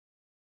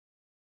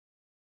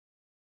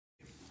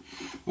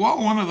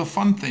Well, one of the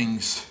fun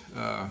things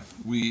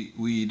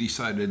we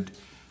decided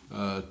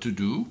to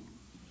do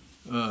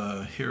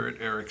here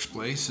at Eric's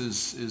Place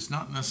is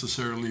not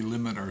necessarily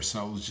limit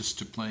ourselves just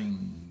to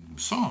playing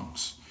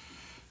songs,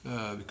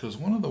 because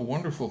one of the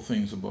wonderful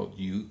things about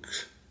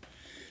ukes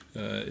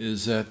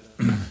is that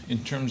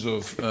in terms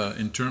of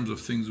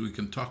things we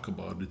can talk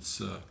about,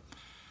 it's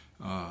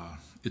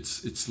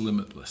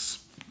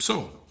limitless.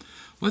 So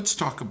let's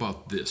talk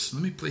about this.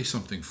 Let me play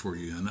something for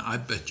you, and I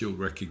bet you'll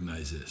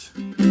recognize this.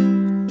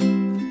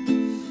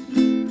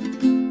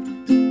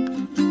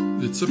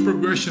 It's a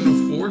progression of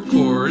 4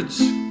 chords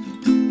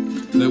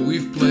that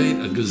we've played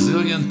a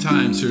gazillion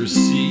times. Here's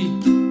C,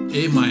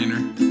 A minor,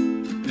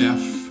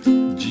 F,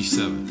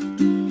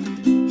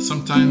 G7.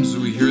 Sometimes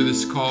we hear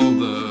this called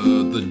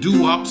the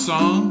doo-wop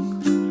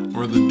song,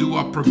 or the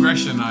doo-wop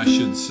progression, I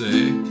should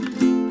say.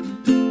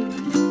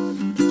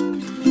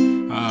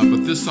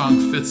 But this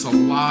song fits a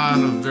lot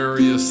of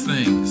various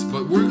things.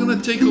 But we're going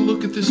to take a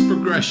look at this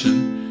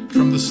progression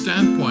from the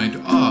standpoint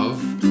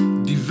of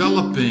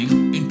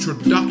developing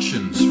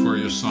introductions for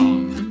your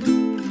song.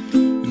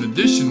 In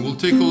addition, we'll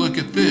take a look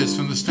at this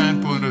from the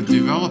standpoint of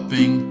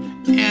developing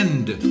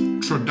end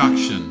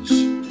introductions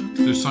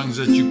to the songs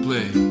that you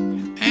play.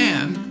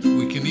 And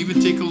we can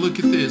even take a look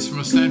at this from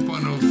a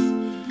standpoint of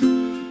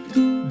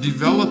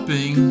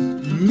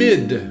developing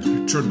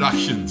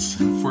mid-introductions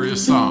for your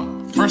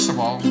song. First of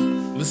all,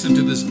 listen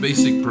to this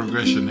basic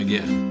progression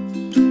again.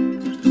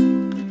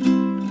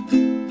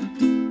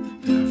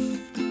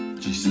 F,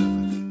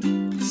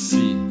 G7,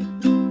 C,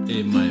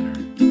 A minor,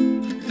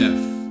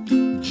 F,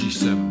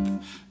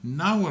 G7.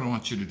 Now what I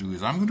want you to do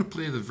is I'm going to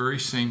play the very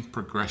same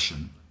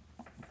progression,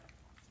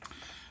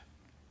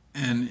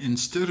 and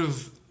instead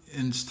of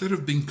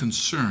being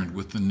concerned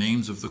with the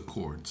names of the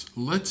chords,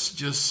 let's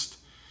just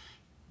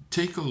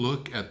take a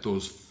look at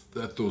those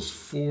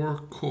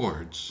 4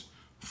 chords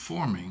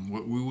forming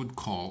what we would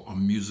call a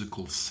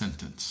musical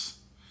sentence.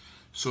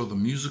 So the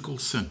musical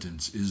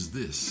sentence is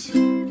this.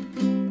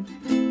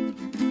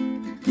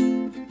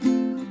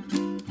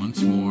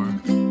 Once more.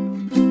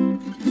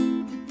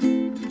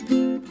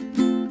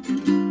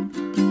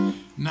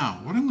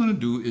 Now, what I'm going to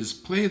do is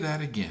play that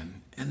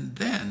again, and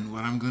then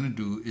what I'm going to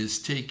do is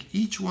take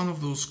each one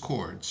of those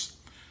chords,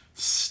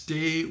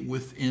 stay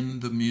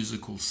within the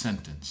musical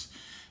sentence,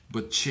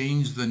 but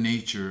change the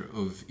nature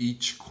of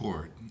each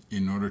chord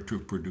in order to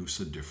produce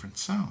a different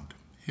sound.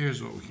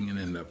 Here's what we can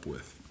end up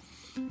with.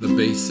 The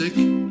basic.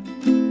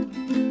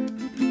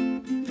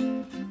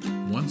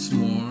 Once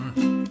more.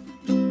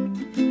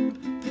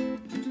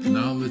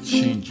 Now let's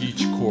change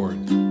each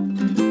chord.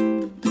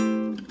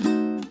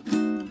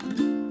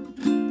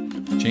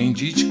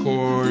 Change each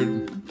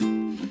chord.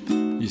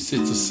 You see,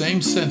 it's the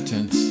same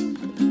sentence,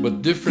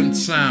 but different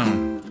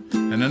sound.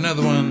 And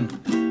another one,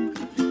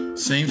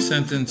 same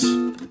sentence.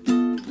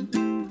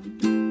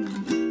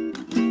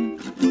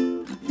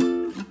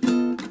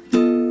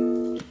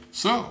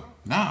 So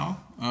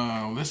now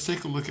let's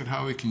take a look at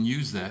how we can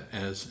use that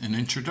as an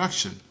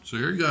introduction. So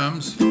here it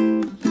comes.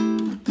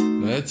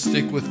 Let's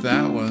stick with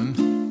that one.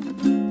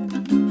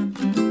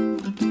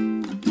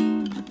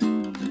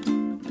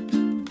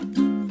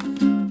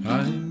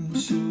 I'm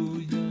so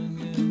young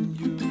and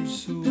you're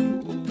so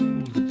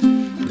old.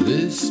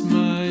 This,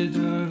 my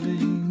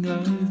darling,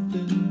 I've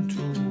been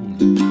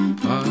told.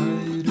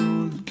 I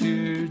don't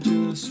care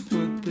just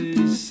what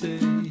they say,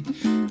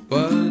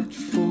 but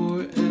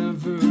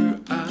forever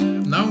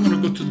now I'm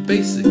going to go to the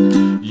basic.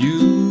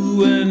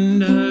 You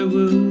and I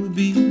will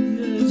be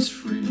as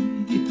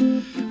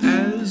free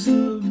as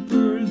the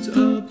birds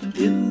up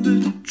in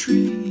the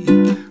tree.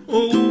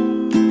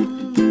 Oh,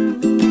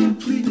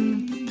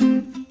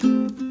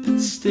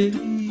 please stay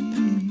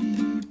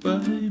by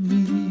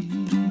me,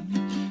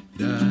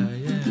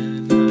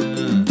 Diana.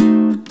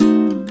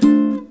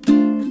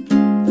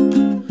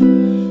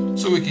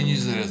 So we can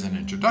use it as an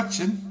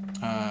introduction.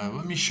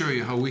 Let me show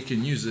you how we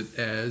can use it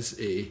as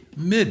a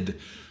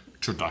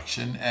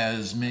mid-introduction,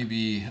 as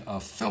maybe a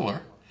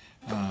filler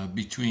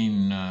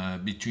between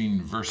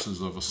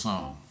verses of a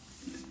song.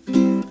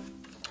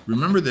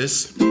 Remember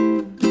this.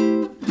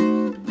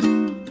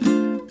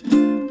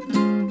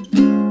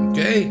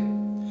 Okay,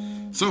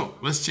 so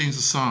let's change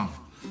the song.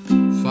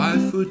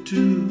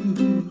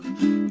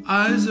 5'2",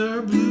 eyes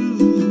are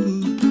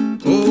blue.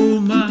 Oh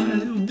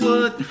my,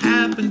 what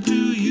happened to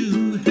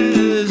you?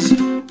 Has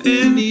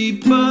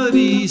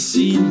anybody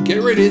seen?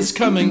 Get ready, it's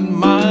coming,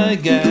 my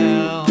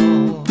gal.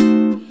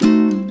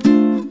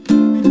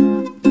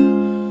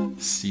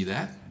 See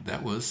that?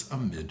 That was a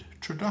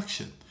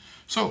mid-introduction.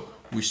 So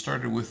we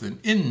started with an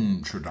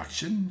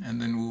introduction,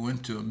 and then we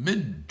went to a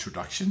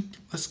mid-introduction.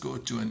 Let's go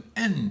to an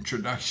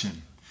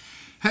introduction.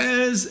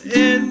 Has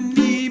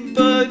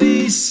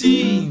anybody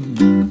seen?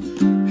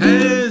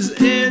 Has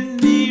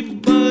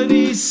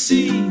anybody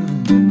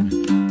seen?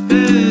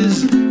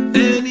 Has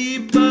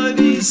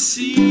anybody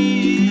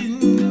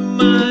seen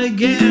my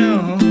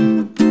gal?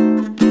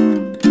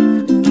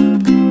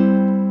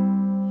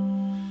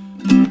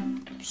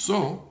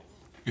 So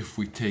if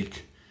we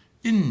take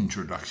in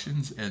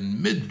introductions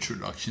and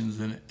mid-troductions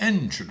and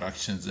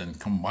end-troductions, and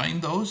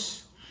combine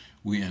those,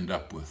 we end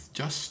up with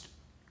just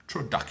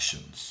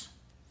troductions.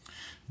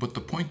 But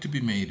the point to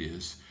be made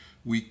is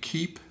we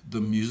keep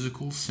the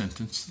musical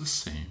sentence the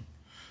same,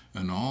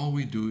 and all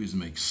we do is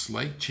make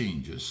slight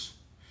changes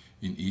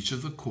in each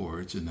of the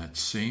chords in that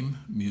same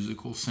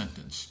musical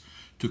sentence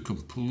to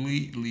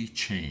completely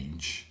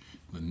change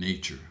the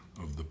nature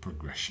of the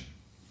progression.